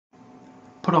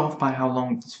put off by how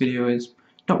long this video is.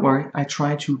 Don't worry, I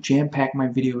try to jam-pack my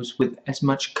videos with as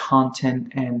much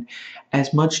content and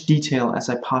as much detail as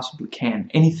I possibly can.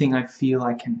 Anything I feel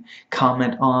I can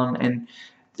comment on and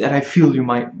that I feel you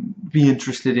might be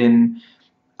interested in,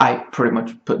 I pretty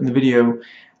much put in the video.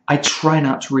 I try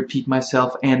not to repeat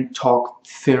myself and talk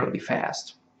fairly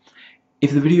fast.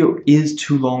 If the video is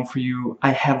too long for you,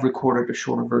 I have recorded a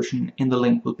shorter version and the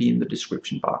link will be in the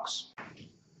description box.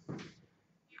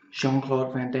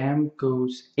 Jean-Claude Van Damme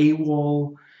goes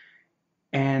AWOL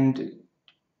and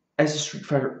as a Street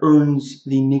Fighter earns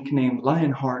the nickname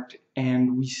Lionheart,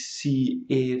 and we see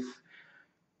if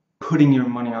putting your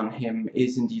money on him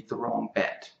is indeed the wrong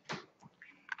bet.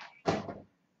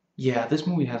 Yeah, this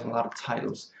movie has a lot of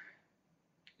titles.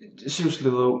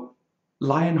 Seriously though,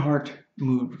 Lionheart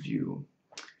mood review.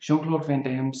 Jean-Claude Van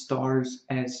Damme stars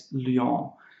as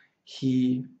Lyon.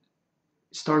 He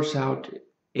starts out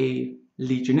a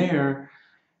legionnaire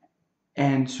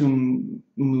and soon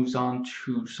moves on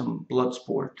to some blood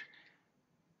sport.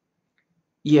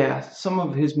 Yeah, some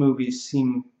of his movies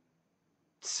seem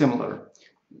similar.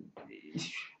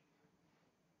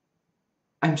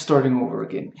 I'm starting over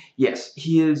again. Yes,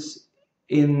 he is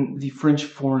in the French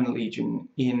Foreign Legion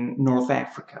in North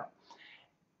Africa,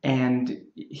 and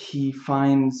he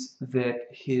finds that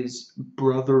his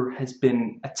brother has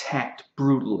been attacked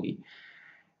brutally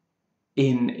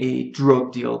in a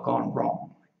drug deal gone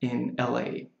wrong in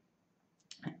LA.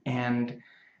 And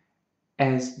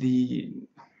as the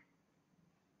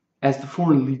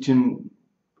Foreign Legion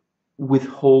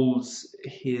withholds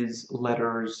his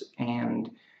letters and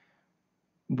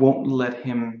won't let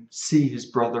him see his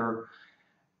brother,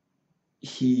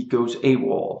 he goes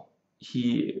AWOL.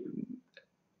 He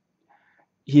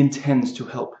intends to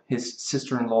help his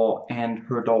sister-in-law and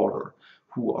her daughter,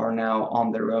 who are now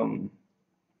on their own.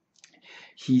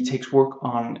 He takes work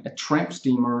on a tramp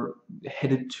steamer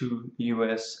headed to the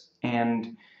US,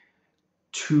 and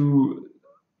two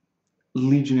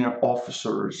Legionnaire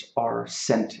officers are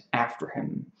sent after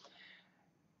him.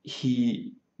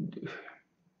 He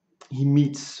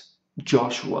meets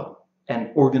Joshua,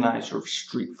 an organizer of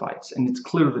street fights, and it's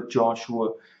clear that Joshua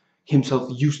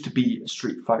himself used to be a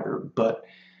street fighter, but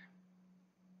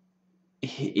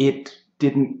it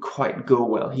didn't quite go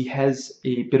well. He has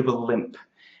a bit of a limp,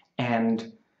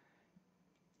 and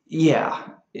yeah,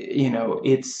 you know,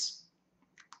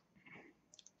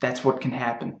 that's what can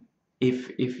happen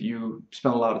if you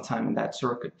spend a lot of time in that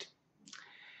circuit.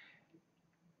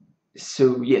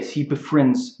 So yes, he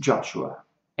befriends Joshua,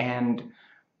 and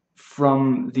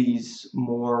from these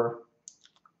more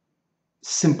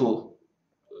simple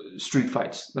street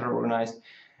fights that are organized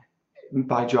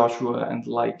by Joshua, and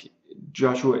like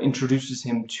Joshua introduces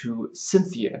him to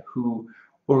Cynthia, who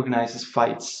organizes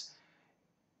fights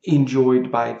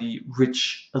enjoyed by the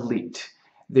rich elite.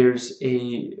 There's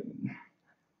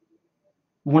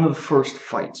one of the first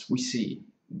fights we see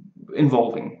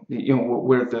involving, you know,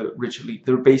 where the rich elite,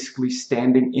 they're basically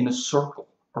standing in a circle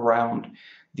around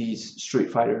these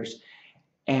street fighters,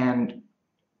 and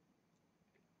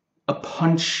a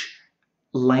punch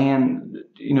that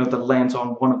lands on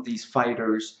one of these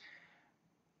fighters,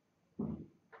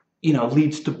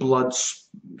 leads to blood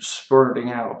spurting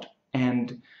out,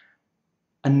 and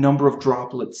a number of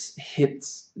droplets hit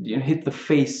the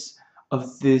face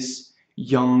of this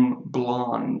young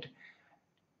blonde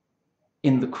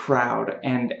in the crowd,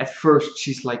 and at first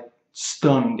she's like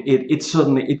stunned.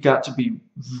 It got to be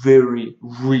very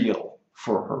real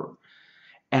for her,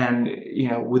 and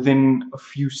within a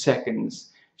few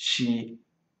seconds she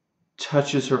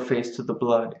touches her face to the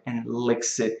blood and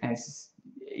licks it, and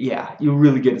yeah, you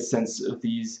really get a sense of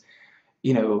these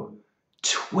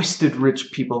twisted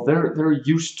rich people. They're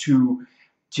used to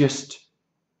just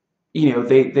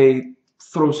they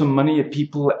throw some money at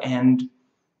people, and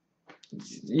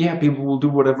yeah, people will do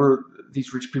whatever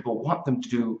these rich people want them to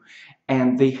do,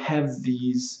 and they have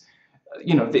these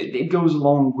it goes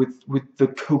along with the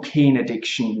cocaine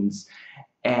addictions,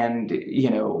 and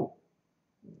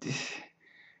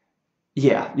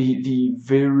yeah, the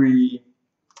very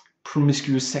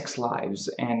promiscuous sex lives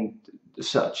and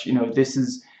such. This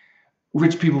is,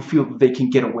 rich people feel that they can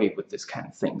get away with this kind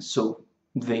of thing, so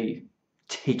they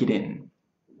take it in.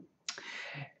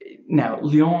 Now,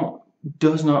 Lyon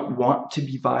does not want to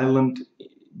be violent,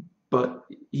 but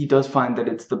he does find that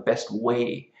it's the best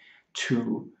way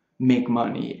to make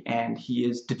money, and he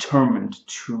is determined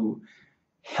to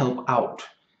help out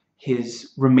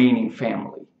his remaining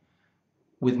family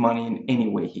with money in any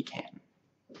way he can.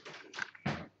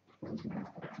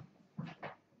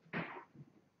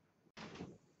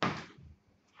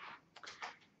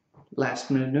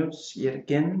 Last minute notes yet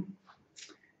again.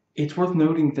 it's worth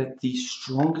noting that the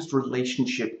strongest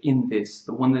relationship in this,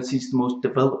 the one that sees the most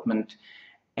development,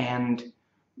 and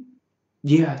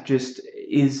yeah, just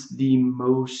is the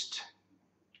most,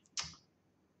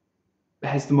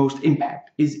 has the most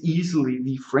impact, is easily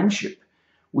the friendship,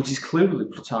 which is clearly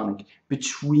platonic,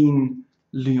 between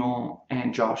Lyon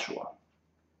and Joshua.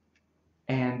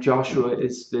 And Joshua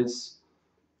is this,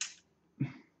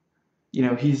 you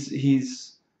know, he's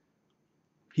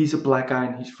a black guy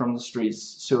and he's from the streets,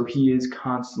 so he is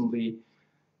constantly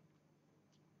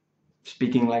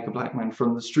speaking like a black man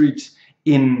from the streets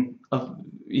in a,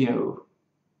 you know,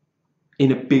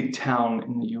 in a big town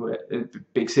in the US, a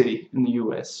big city in the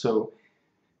US. So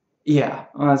yeah,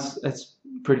 that's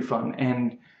pretty fun.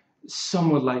 And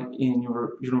somewhat like in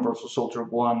your Universal Soldier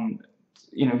 1,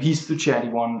 you know, he's the chatty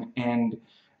one, and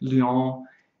Lyon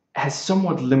has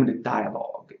somewhat limited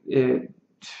dialogue.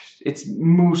 It's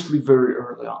mostly very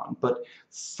early on, but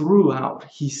throughout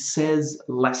he says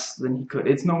less than he could.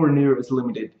 It's nowhere near as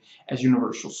limited as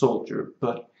Universal Soldier,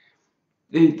 but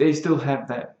they still have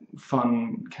that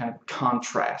fun kind of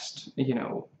contrast, you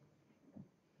know.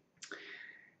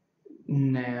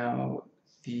 Now,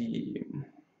 the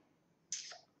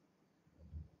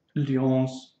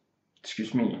Lyon's,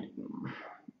 excuse me,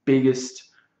 biggest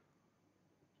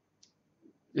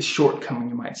shortcoming,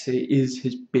 you might say, is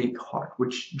his big heart,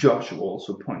 which Joshua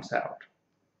also points out.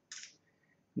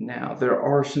 Now, there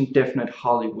are some definite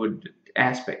Hollywood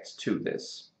aspects to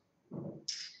this.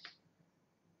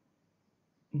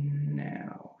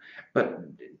 Now, but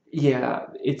yeah,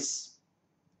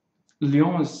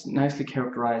 Lyon is nicely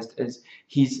characterized as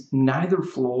he's neither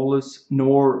flawless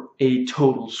nor a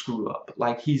total screw up.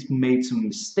 Like, he's made some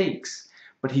mistakes,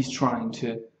 but he's trying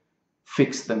to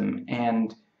fix them.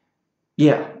 And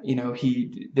yeah, you know,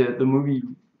 the movie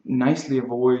nicely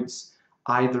avoids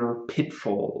either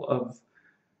pitfall of,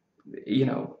 you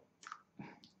know,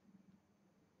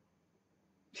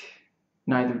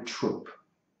 neither trope,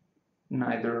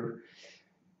 neither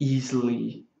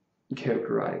easily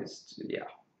characterized, yeah.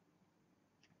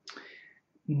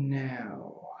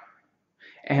 Now,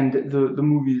 and the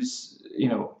movies, you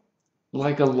know,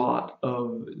 like a lot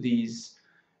of these,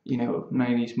 you know,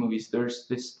 90s movies, there's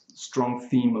this strong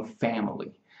theme of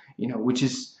family, you know, which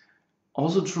is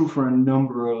also true for a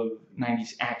number of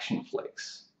 90s action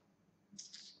flicks.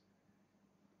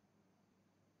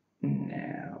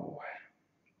 Now,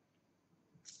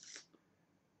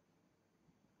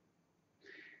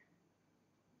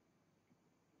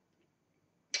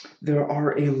 there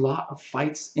are a lot of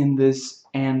fights in this,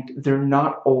 and they're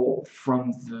not all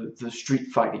from the street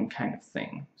fighting kind of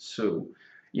thing. So,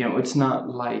 you know, it's not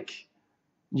like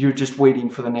you're just waiting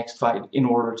for the next fight in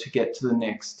order to get to the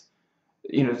next,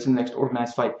 you know, to the next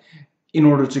organized fight, in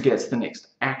order to get to the next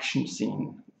action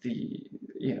scene.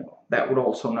 You know, that would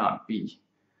also not be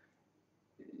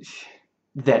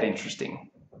that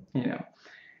interesting, you know.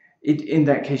 In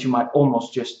that case, you might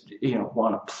almost just, you know,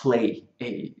 want to play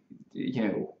a, you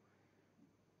know,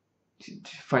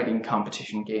 fighting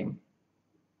competition game.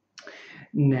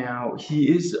 Now,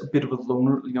 he is a bit of a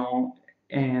loner, Lyon,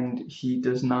 and he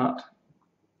does not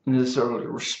necessarily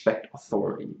respect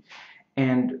authority.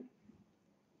 And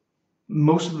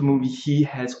most of the movie, he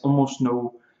has almost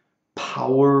no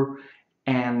power,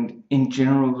 and in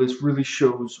general, this really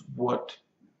shows what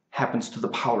happens to the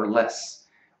powerless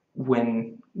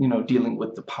when, you know, dealing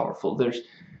with the powerful.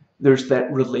 There's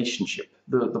that relationship,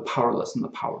 the powerless and the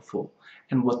powerful,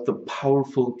 and what the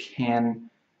powerful can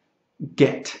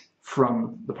get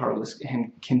from the powerless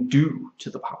and can do to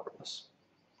the powerless.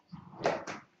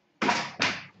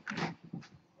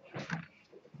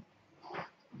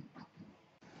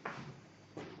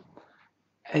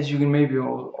 As you can maybe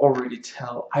already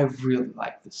tell, I really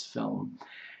like this film.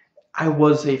 I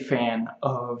was a fan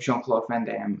of Jean-Claude Van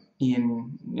Damme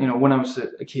in, you know, when I was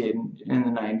a kid in the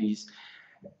 90s.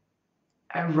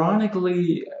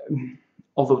 Ironically,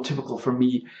 although typical for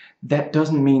me, that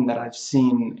doesn't mean that I've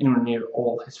seen anywhere near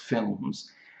all his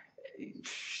films.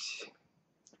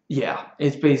 Yeah,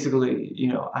 it's basically, you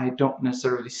know, I don't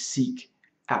necessarily seek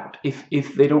out.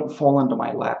 If they don't fall into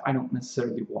my lap, I don't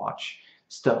necessarily watch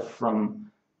stuff from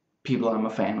people I'm a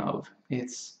fan of.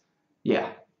 It's,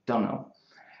 yeah, don't know.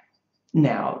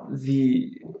 Now,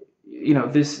 you know,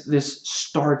 this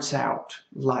starts out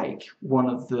like one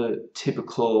of the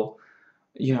typical,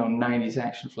 you know, 90s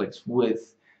action flicks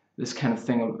with this kind of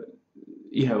thing of,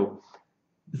 you know,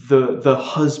 the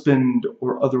husband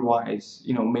or otherwise,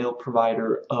 you know, male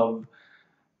provider of,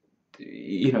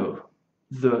 you know,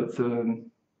 the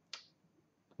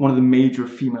one of the major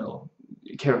female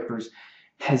characters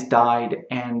has died,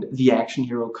 and the action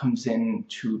hero comes in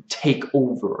to take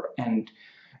over and,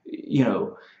 You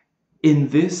know, in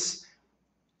this,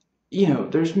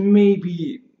 there's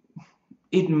maybe,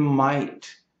 it might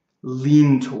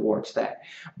lean towards that,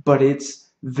 but it's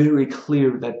very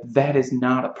clear that that is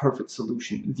not a perfect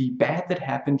solution. The bad that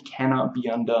happened cannot be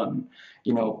undone.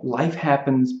 Life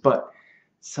happens, but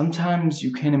sometimes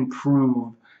you can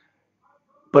improve,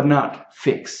 but not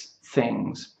fix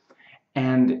things.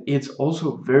 And it's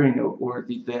also very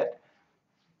noteworthy that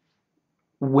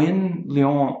when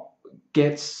Lyon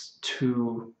gets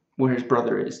to where his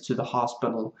brother is, to the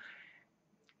hospital,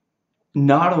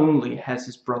 not only has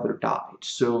his brother died,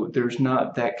 so there's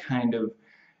not that kind of,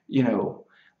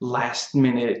 last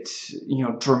minute,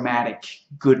 dramatic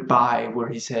goodbye where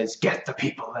he says, "Get the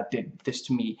people that did this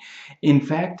to me." In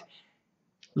fact,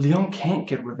 Lyon can't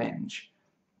get revenge.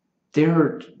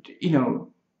 There,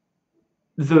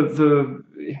 the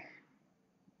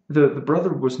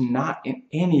brother was not in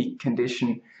any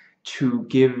condition to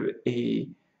give a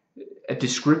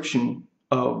description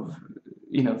of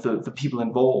the people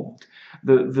involved.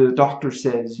 The doctor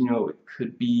says it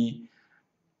could be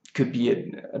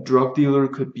a drug dealer,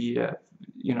 could be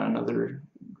another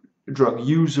drug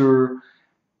user.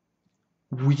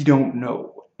 We don't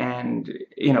know, and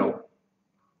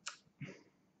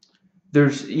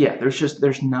there's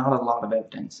not a lot of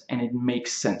evidence, and it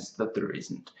makes sense that there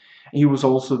isn't. He was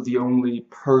also the only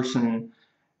person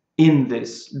in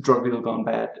this drug deal gone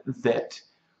bad that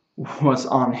was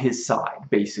on his side,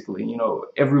 basically.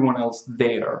 Everyone else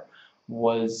there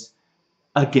was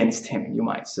against him, you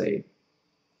might say.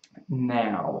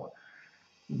 Now,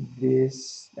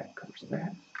 that covers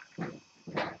that.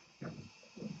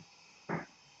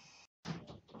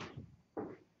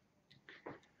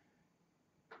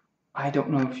 I don't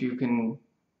know if you can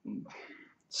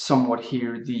somewhat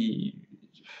hear the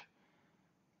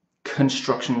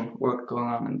construction work going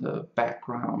on in the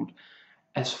background.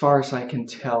 As far as I can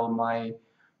tell, my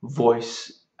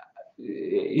voice,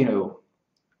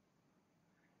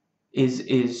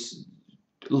 is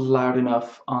loud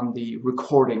enough on the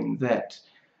recording that,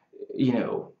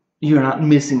 you're not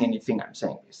missing anything I'm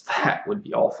saying, because that would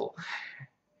be awful.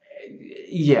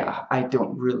 Yeah,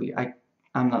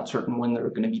 I'm not certain when they're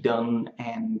going to be done,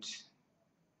 and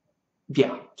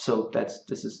yeah, so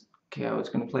this is how it's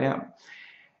going to play out.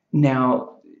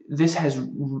 Now, this has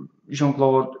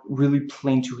Jean-Claude really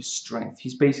playing to his strength.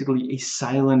 He's basically a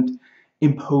silent,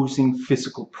 imposing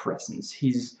physical presence.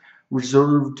 He's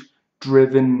reserved,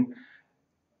 driven,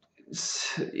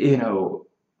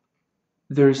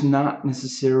 there's not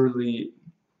necessarily,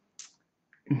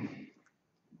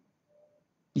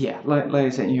 yeah, like I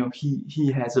said,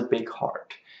 he has a big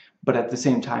heart, but at the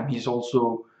same time, he's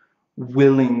also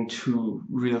willing to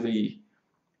really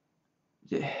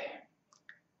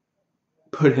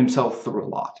put himself through a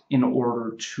lot in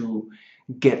order to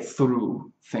get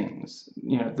through things.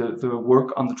 The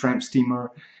work on the tramp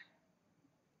steamer,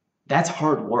 that's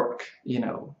hard work,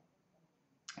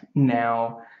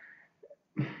 Now,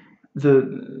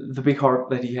 the big heart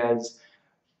that he has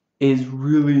is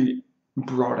really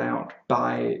brought out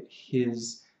by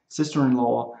his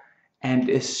sister-in-law, and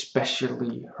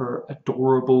especially her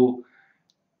adorable,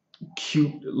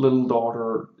 cute little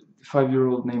daughter,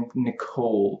 5-year-old named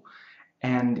Nicole.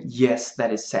 And yes,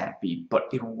 that is sappy, but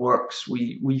it works.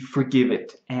 We forgive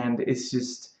it, and it's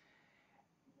just,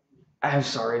 I'm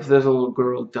sorry, if this little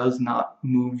girl does not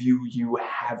move you, you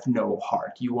have no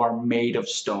heart. You are made of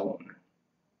stone.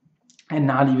 And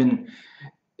not even,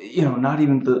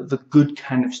 the good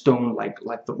kind of stone, like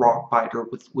the rock biter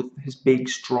with his big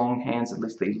strong hands. At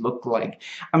least they look like.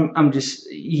 I'm just,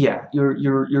 yeah, you're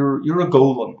a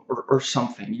golem or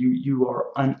something. You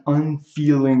are an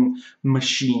unfeeling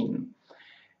machine.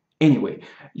 Anyway,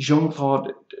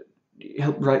 Jean-Claude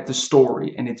helped write the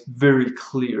story, and it's very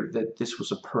clear that this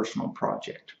was a personal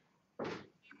project.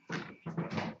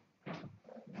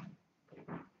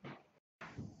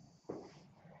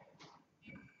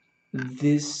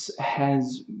 This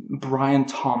has Brian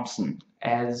Thompson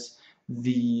as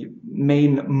the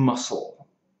main muscle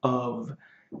of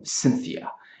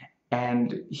Cynthia,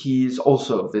 and he's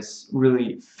also this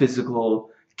really physical,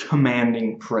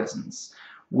 commanding presence,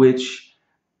 which,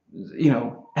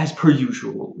 as per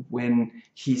usual, when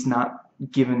he's not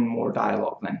given more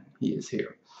dialogue than he is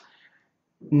here.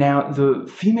 Now, the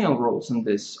female roles in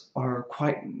this are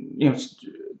quite,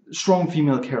 strong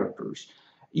female characters,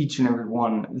 each and every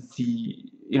one.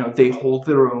 They hold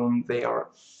their own. They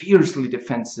are fiercely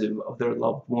defensive of their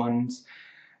loved ones.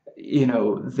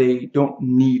 They don't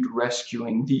need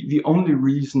rescuing. The only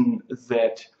reason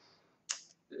that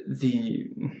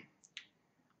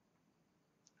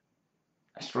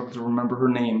I struggle to remember her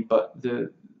name, but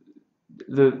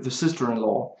the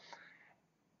sister-in-law,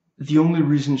 the only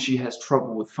reason she has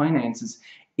trouble with finances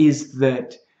is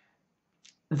that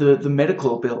the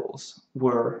medical bills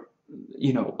were,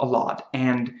 you know, a lot,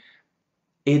 and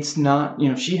it's not, you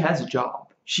know, she has a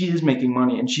job, she is making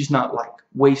money, and she's not like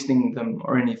wasting them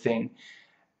or anything.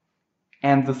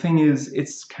 And the thing is,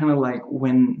 it's kind of like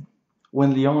when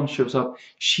Lyon shows up,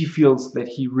 she feels that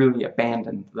he really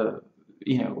abandoned the,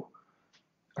 you know,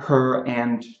 her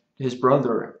and his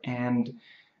brother, and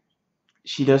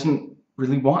she doesn't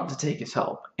really want to take his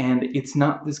help. And it's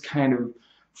not this kind of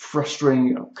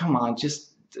frustrating, oh, come on,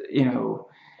 just, you're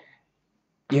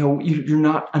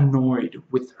not annoyed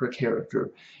with her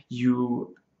character.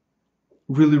 You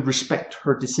really respect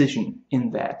her decision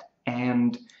in that.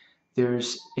 And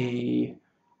there's a,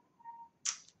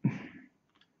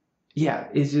 yeah,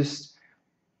 it's just,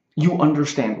 you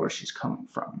understand where she's coming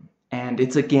from. And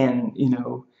it's, again, you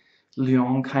know,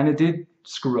 Lyon kind of did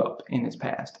screw up in his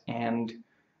past, and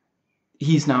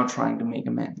he's now trying to make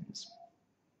amends.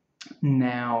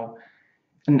 Now,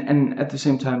 and at the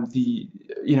same time, the,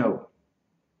 you know,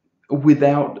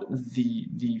 without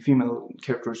the female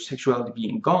character's sexuality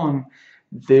being gone,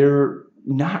 they're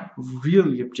not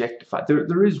really objectified.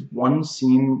 There is one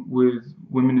scene with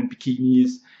women in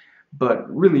bikinis, but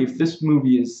really, if this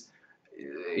movie is,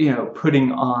 you know,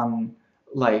 putting on,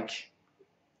 like,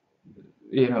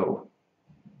 you know,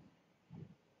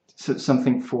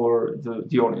 something for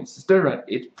the audience to stare at,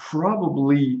 it's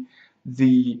probably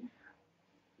the,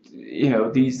 you know,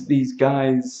 these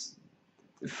guys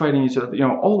fighting each other, you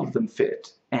know, all of them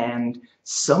fit, and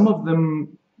some of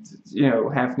them, you know,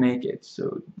 half naked.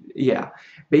 So yeah,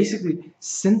 basically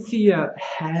Cynthia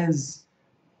has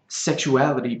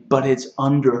sexuality, but it's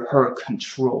under her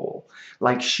control.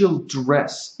 Like, she'll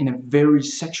dress in a very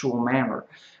sexual manner,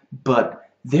 but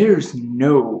there's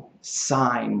no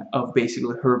sign of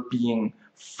basically her being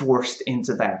forced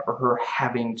into that, or her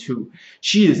having to.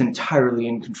 She is entirely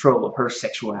in control of her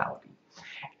sexuality.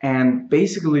 And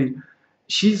basically,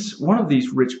 she's one of these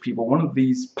rich people, one of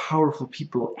these powerful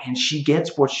people, and she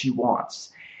gets what she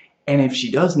wants. And if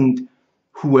she doesn't,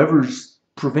 whoever's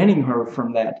preventing her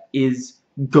from that is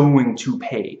going to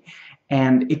pay.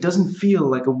 And it doesn't feel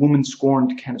like a woman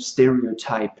scorned kind of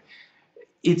stereotype.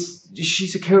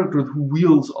 She's a character who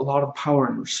wields a lot of power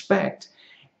and respect,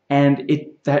 and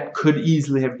that could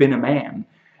easily have been a man.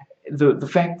 The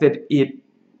fact that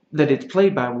it's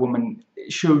played by a woman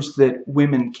shows that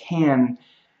women can,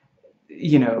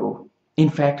 you know, in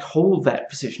fact hold that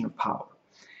position of power.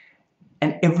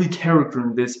 And every character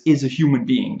in this is a human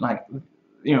being. Like,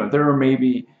 you know, there are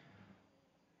maybe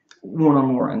one or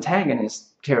more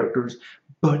antagonist characters,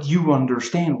 but you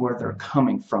understand where they're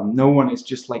coming from. No one is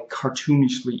just like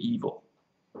cartoonishly evil.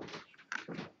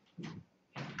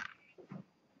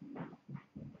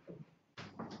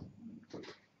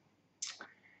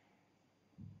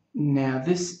 Now,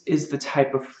 this is the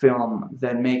type of film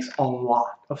that makes a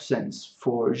lot of sense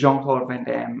for Jean-Claude Van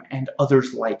Damme and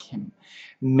others like him.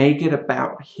 Make it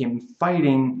about him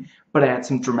fighting, but add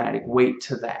some dramatic weight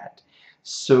to that.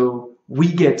 So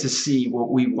we get to see what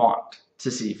we want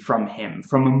to see from him,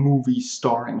 from a movie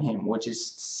starring him, which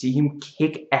is see him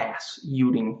kick ass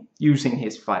using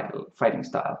his fighting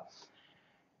style.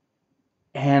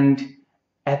 And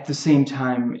at the same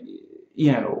time,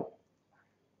 you know,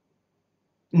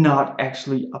 not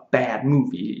actually a bad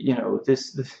movie. You know,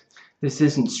 this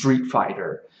isn't Street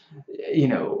Fighter, you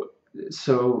know,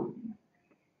 so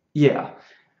yeah.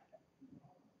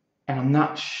 And I'm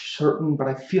not certain, but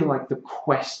I feel like the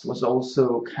quest was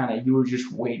also kind of, you were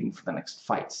just waiting for the next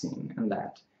fight scene, and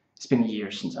that. It's been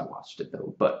years since I watched it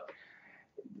though, but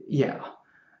yeah.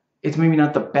 It's maybe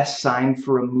not the best sign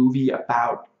for a movie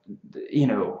about, you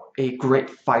know, a great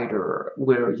fighter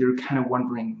where you're kind of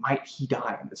wondering, might he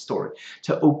die in the story?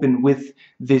 To open with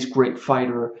this great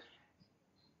fighter,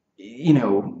 you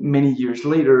know, many years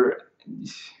later,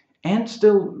 and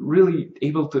still really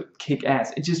able to kick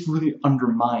ass. It just really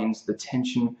undermines the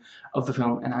tension of the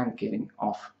film, and I'm getting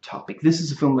off topic. This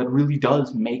is a film that really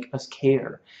does make us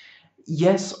care.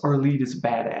 Yes, our lead is a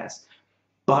badass,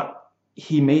 but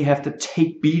he may have to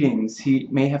take beatings, he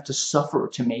may have to suffer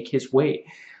to make his way.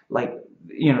 Like,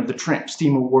 you know, the tramp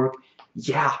steamer work,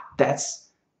 yeah,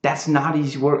 that's not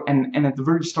easy work. And at the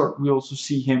very start, we also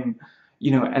see him,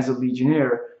 you know, as a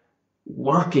legionnaire,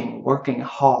 working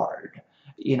hard.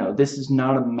 You know, this is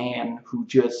not a man who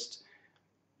just,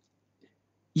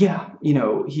 yeah, you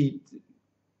know,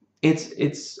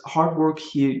 it's hard work.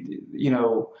 He, you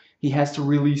know, he has to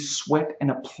really sweat and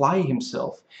apply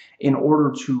himself in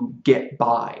order to get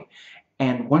by.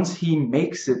 And once he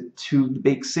makes it to the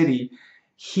big city,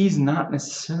 he's not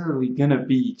necessarily gonna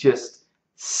be just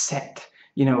set.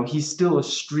 You know, he's still a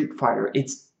street fighter.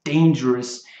 It's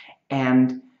dangerous,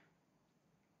 and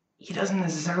he doesn't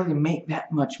necessarily make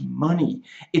that much money.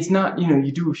 It's not, you know,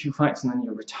 you do a few fights and then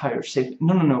you retire safe.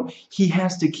 No, no, no. He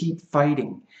has to keep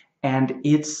fighting, and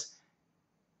it's,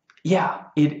 yeah,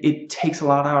 it takes a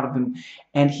lot out of him,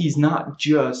 and he's not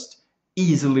just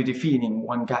easily defeating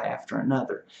one guy after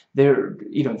another.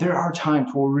 You know, there are times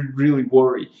where we really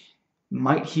worry,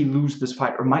 might he lose this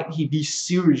fight, or might he be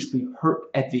seriously hurt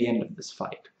at the end of this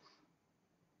fight?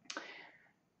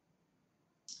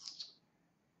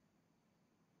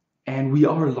 And we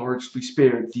are largely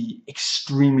spared the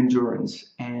extreme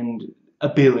endurance and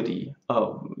ability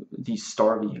of these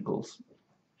star vehicles.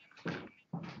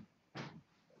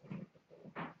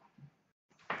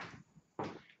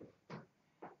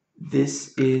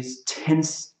 This is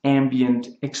tense ambient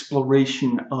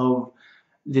exploration of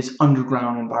this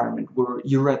underground environment where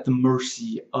you're at the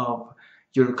mercy of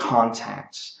your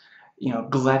contacts. You know,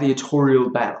 gladiatorial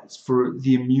battles for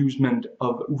the amusement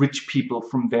of rich people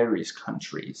from various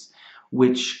countries,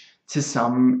 which to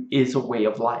some is a way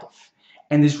of life.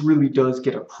 And this really does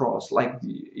get across. Like,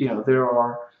 you know, there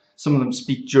are, some of them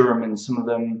speak German, some of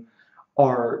them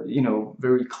are, you know,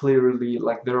 very clearly,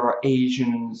 like, there are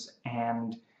Asians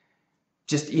and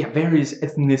just, yeah, various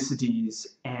ethnicities,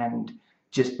 and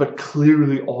just, but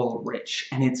clearly all rich.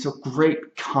 And it's a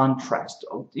great contrast,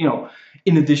 you know,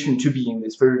 in addition to being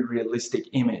this very realistic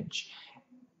image,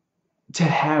 to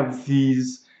have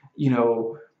these, you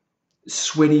know,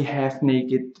 sweaty,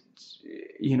 half-naked,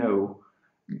 you know,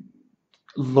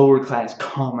 lower-class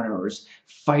commoners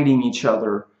fighting each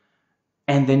other,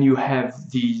 and then you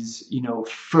have these, you know,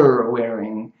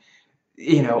 fur-wearing,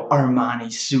 you know,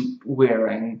 Armani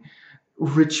suit-wearing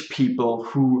rich people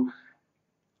who,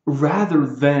 rather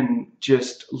than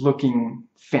just looking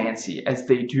fancy as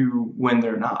they do when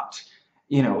they're not,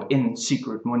 you know, in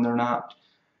secret, when they're not,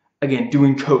 again,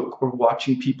 doing coke or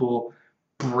watching people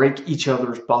break each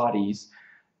other's bodies,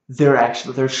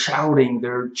 they're shouting,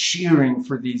 they're cheering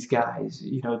for these guys.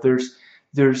 You know,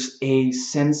 there's a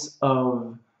sense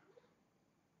of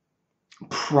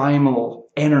primal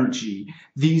energy.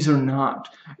 These are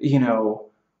not, you know,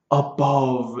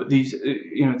 above these,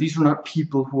 you know, these are not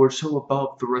people who are so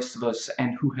above the rest of us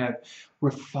and who have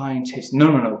refined taste. No,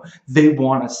 no, no. They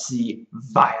want to see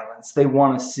violence. They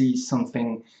want to see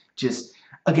something, just,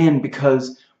 again,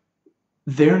 because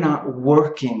they're not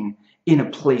working in a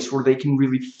place where they can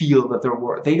really feel that they're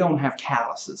working. They don't have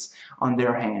calluses on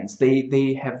their hands.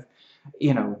 They have,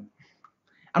 you know,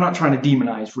 I'm not trying to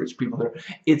demonize rich people there.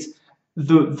 It's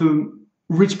the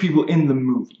rich people in the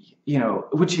movie, you know,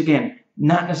 which, again,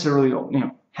 not necessarily, you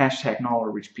know, hashtag not all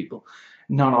rich people,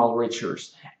 not all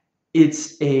richers.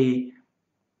 It's the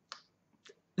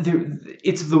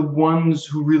ones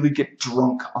who really get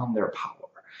drunk on their power,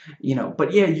 you know.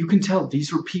 But yeah, you can tell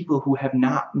these are people who have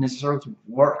not necessarily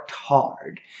worked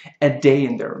hard a day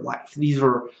in their life. These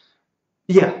are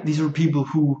people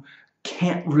who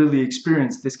can't really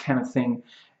experience this kind of thing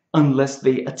unless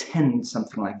they attend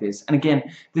something like this. And again,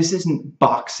 this isn't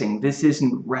boxing, this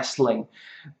isn't wrestling,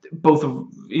 both of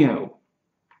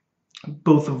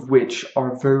which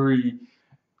are very,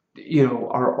 you know,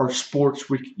 are sports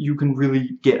where you can really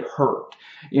get hurt,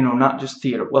 you know, not just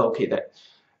theater. Well, okay, that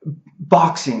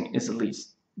boxing is at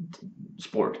least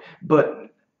sport,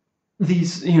 but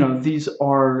these, you know, these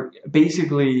are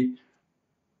basically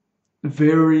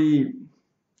very,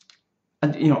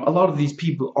 you know, a lot of these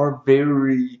people are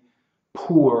very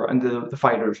poor, and the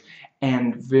fighters,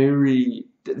 and very,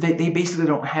 they basically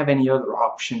don't have any other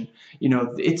option. You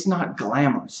know, it's not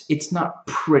glamorous, it's not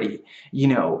pretty, you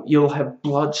know, you'll have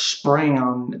blood spraying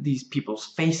on these people's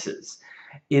faces.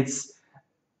 It's,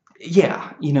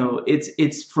 yeah, you know,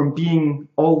 it's from being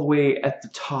all the way at the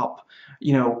top,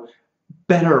 you know,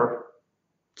 better,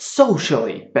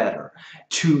 socially better,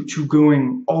 to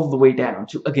going all the way down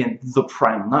to, again, the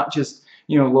primal, not just,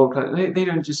 you know, lower class. They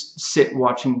don't just sit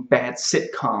watching bad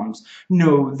sitcoms.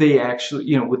 No, they actually,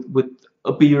 you know, with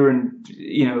a beer and,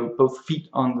 you know, both feet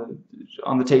on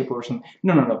the table or something.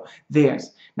 No, no, no.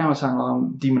 Now it's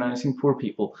I'm demonizing poor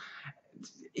people.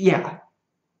 Yeah.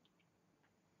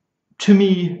 To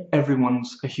me,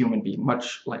 everyone's a human being,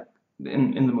 much like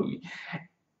in the movie.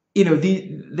 You know,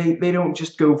 they don't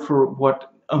just go for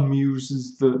what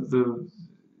amuses the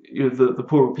you know, the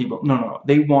poor people. No, no, no.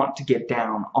 They want to get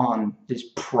down on this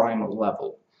primal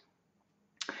level.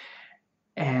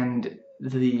 And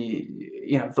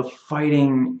you know, the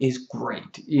fighting is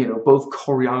great. You know, both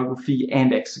choreography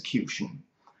and execution.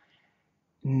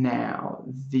 Now,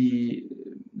 the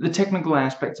technical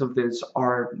aspects of this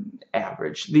are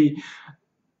average. The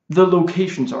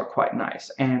locations are quite nice,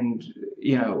 and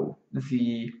you know,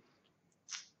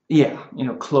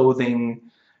 clothing.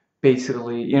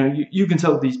 Basically, you can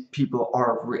tell these people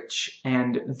are rich,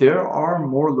 and there are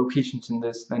more locations in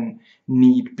this than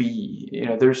need be.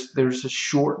 There's a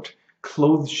short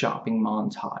clothes shopping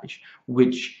montage,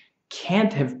 which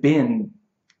can't have been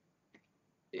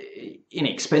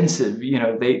inexpensive.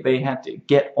 They had to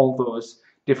get all those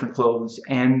different clothes,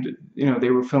 and they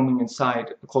were filming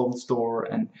inside a clothes store,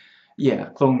 and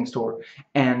clothing store.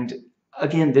 And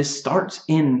again, this starts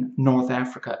in North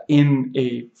Africa, in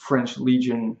a French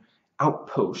Legion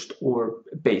outpost or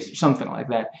base or something like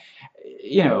that.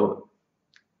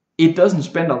 It doesn't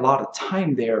spend a lot of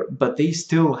time there, but they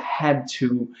still had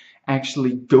to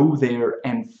actually go there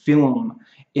and film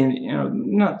in,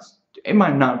 it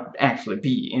might not actually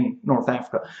be in North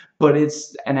Africa, but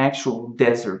it's an actual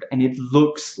desert, and it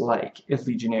looks like a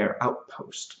Legionnaire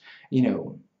outpost,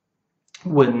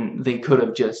 when they could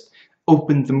have just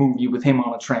opened the movie with him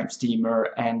on a tramp steamer,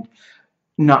 and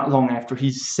not long after he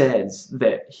says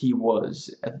that he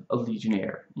was a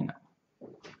Legionnaire,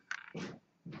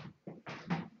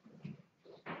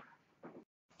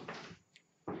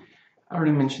 I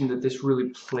already mentioned that this really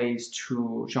plays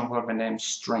to Jean-Claude Van Damme's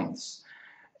strengths.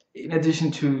 In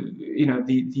addition to,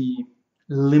 the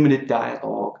limited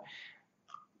dialogue,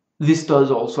 this does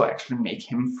also actually make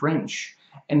him French.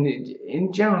 And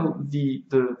in general, the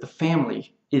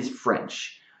family is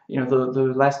French.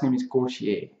 The last name is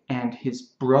Gautier, and his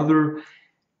brother,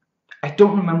 I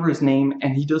don't remember his name,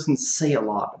 and he doesn't say a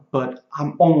lot, but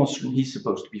I'm almost certain he's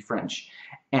supposed to be French.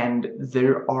 And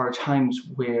there are times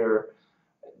where,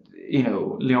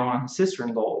 Lyon and his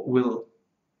sister-in-law will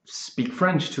speak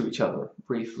French to each other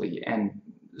briefly and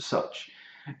such,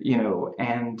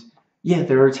 and yeah,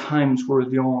 there are times where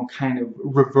Lyon kind of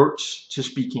reverts to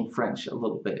speaking French a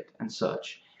little bit and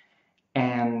such.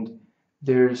 And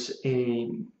there's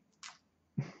a,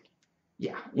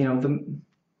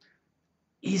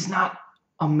 he's not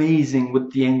amazing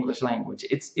with the English language.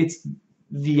 It's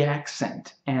the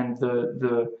accent and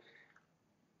the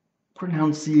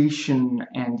pronunciation,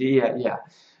 and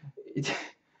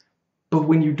but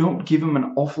when you don't give him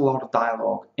an awful lot of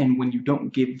dialogue, and when you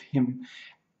don't give him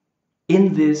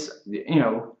in this,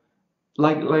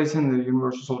 like I said in the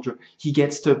Universal Soldier, he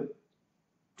gets to,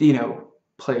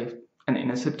 play an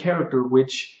innocent character,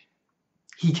 which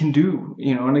he can do,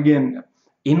 and again,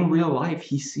 in real life,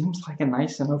 he seems like a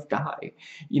nice enough guy.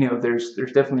 There's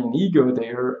definitely an ego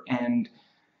there, and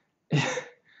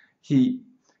he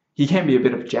can be a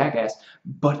bit of a jackass,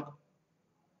 but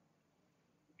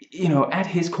at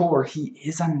his core, he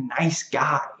is a nice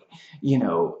guy,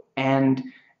 and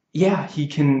yeah, he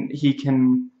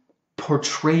can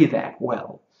portray that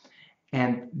well.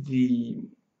 And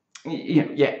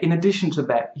in addition to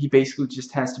that, he basically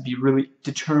just has to be really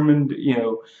determined,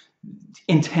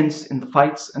 intense in the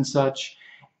fights and such,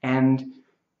 and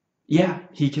yeah,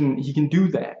 he can do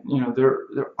that.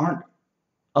 There aren't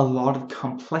a lot of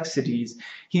complexities.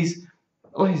 He's,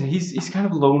 like I said, he's kind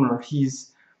of a loner. He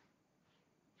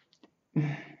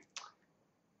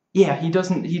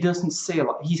doesn't say a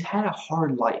lot. He's had a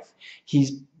hard life.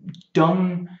 He's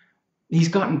gotten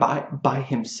by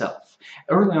himself.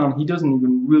 Early on, he doesn't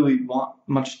even really want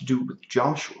much to do with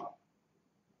Joshua.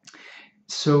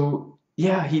 So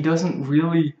yeah, he doesn't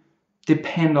really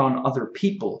depend on other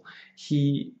people.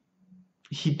 He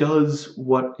does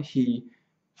what he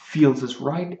feels is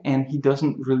right, and he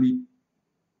doesn't really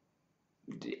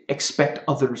expect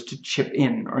others to chip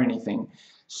in or anything.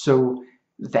 So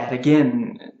that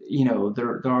again,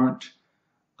 there aren't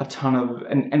a ton of,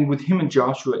 and with him and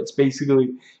Joshua, it's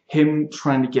basically him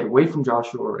trying to get away from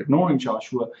Joshua or ignoring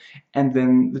Joshua, and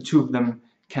then the two of them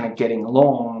kind of getting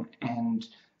along. And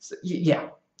so, yeah,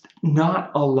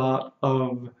 not a lot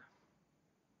of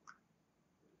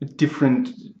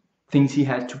different things he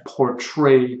has to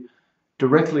portray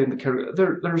directly in the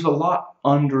character. There's a lot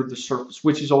under the surface,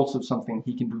 which is also something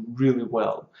he can do really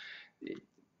well.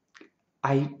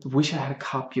 I wish I had a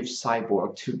copy of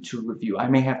Cyborg to review. I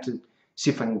may have to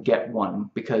see if I can get one,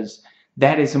 because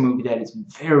that is a movie that is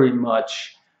very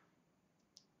much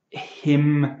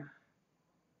him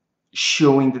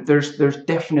showing that there's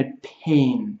definite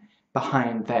pain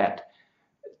behind that,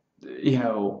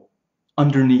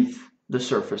 underneath the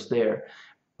surface there.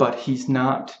 But he's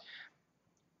not.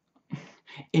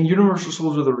 In Universal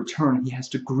Soldier: The Return, he has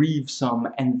to grieve some,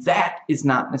 and that is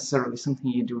not necessarily something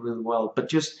he can do really well, but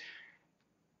just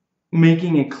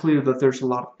making it clear that there's a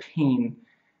lot of pain,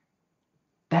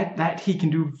 that he can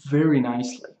do very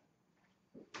nicely.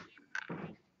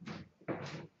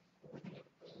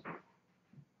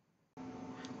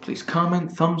 Please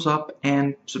comment, thumbs up,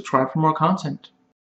 and subscribe for more content.